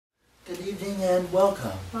evening and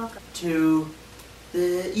welcome. Welcome To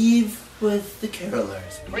the Eve with the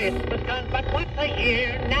Carolers. Christmas done but once a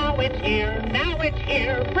year, now it's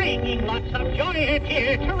here, bringing lots of joy and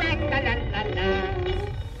cheer, tra-la-la-la-la.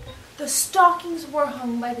 The stockings were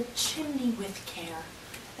hung by the chimney with care.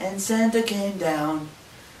 And Santa came down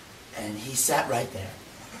and he sat right there.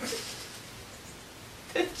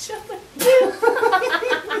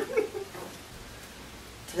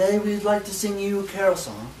 Today we'd like to sing you a carol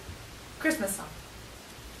song. Christmas song.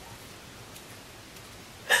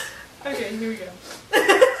 Okay, here we go.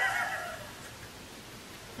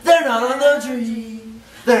 They're not on the tree.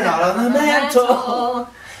 They're not on the mantle.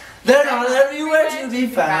 They're not everywhere to be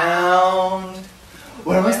found.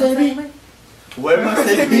 Where must they be? Where must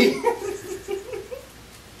they be?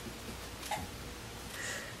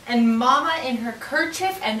 And Mama in her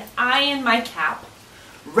kerchief and I in my cap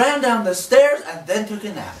Ran down the stairs and then took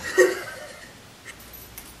a nap.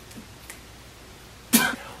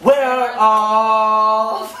 Where are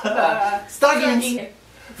all the stockings?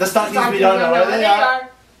 The stockings we don't know where they are.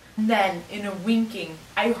 Then, in a winking,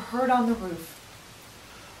 I heard on the roof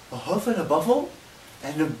A hoof and a buffle,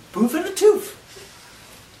 and a boof and a tooth.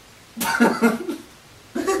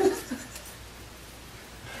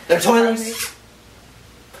 They're toilets.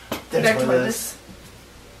 They're toilets.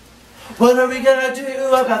 What are we gonna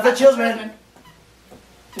do about the children?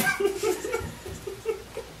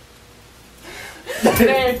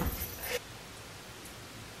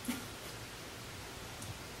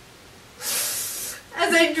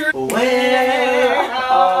 As I drew. Where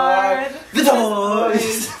are the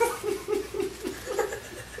toys?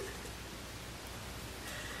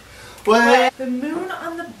 Where? The moon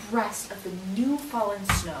on the breast of the new fallen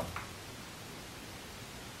snow.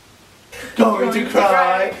 Going to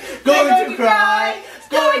cry, going to cry,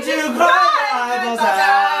 going to cry my eyeballs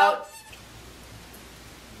out.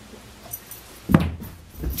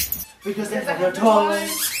 Because they have no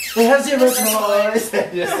toys. They have zero toys. They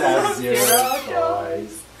just have zero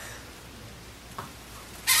toys.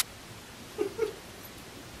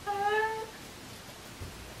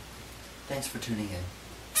 Thanks for tuning in.